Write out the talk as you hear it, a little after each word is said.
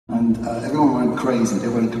And everyone went crazy, they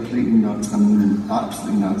went completely nuts, and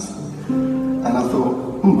absolutely nuts. And I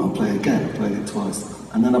thought, I'll play it again. I played it twice.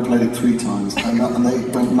 And then I played it 3 times, and they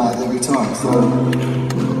went mad every time. So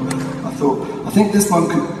I thought, I think this one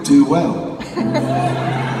could do well.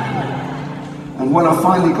 And when I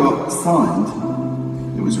finally got signed,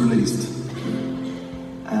 it was released.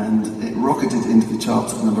 And it rocketed into the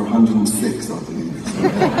charts at number 106, I believe. So,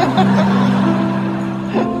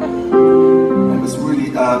 it was really,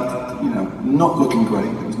 not looking great.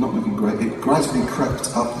 It was not looking great. It gradually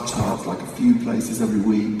crept up the charts, like a few places every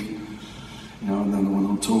week. And then I went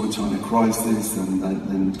on tour with China Crisis, and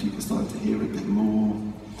then people started to hear it a bit more.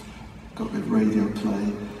 Got a bit of radio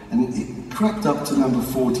play, and it crept up to number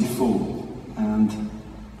 44. And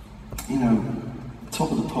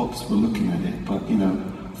Top of the Pops were looking at it, but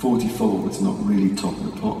 44 was not really Top of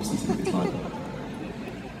the Pops, is it? It's like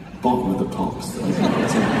bottom of the pops.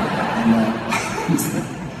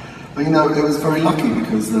 But it was very lucky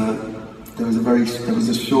because there was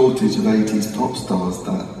a shortage of 80s pop stars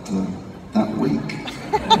that week.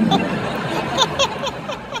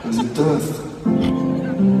 There was a dearth,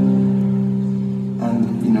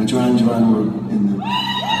 and Duran were in the.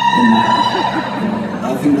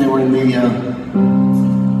 I think they were in the.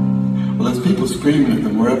 Well, there's people screaming at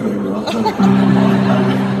them wherever they were.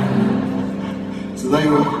 So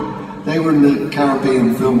they were in the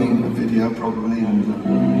Caribbean filming a video probably,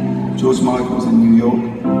 and George Michael was in New York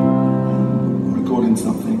recording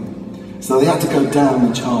something. So they had to go down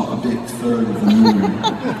the chart a bit further than normal.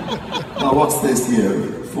 Oh, what's this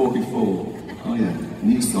here? 44. Oh yeah,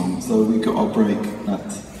 new song. So we got our break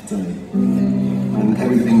that day, and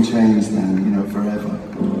everything changed then, forever.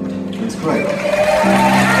 It's great.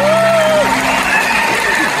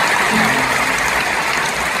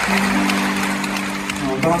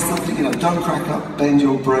 But I still think, don't crack up, bend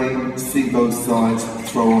your brain, see both sides,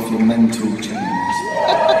 throw off your mental chains.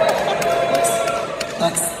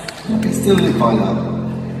 That's still live by that.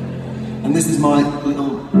 And this is my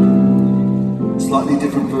little, slightly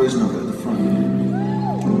different version of it at the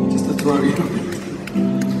front. Just to throw you.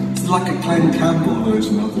 It's like a Glenn Campbell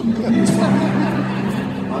version of them.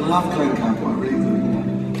 I love Glenn Campbell, I really do.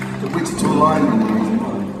 The Wichita Lineman, the reason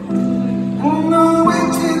why. The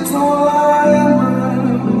Wichita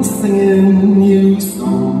Lineman singing new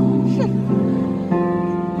songs.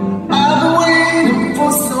 I've been waiting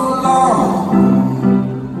for so long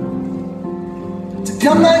to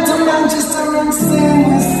come back to Manchester and sing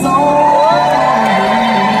this song.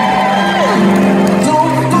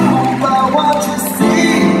 Don't fool by what you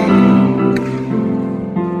see.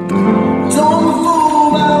 Don't fool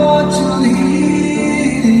by what you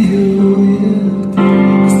hear.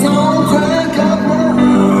 Cause don't crack up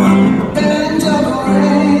now, bend your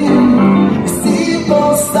brain, see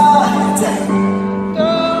both sides.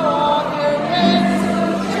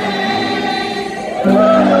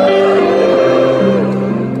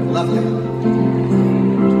 Lovely.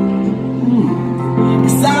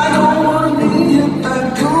 Cause I don't want to be hip and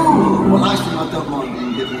cool. Well, actually, I don't mind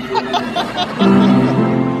being hip and cool.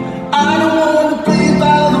 I don't want to be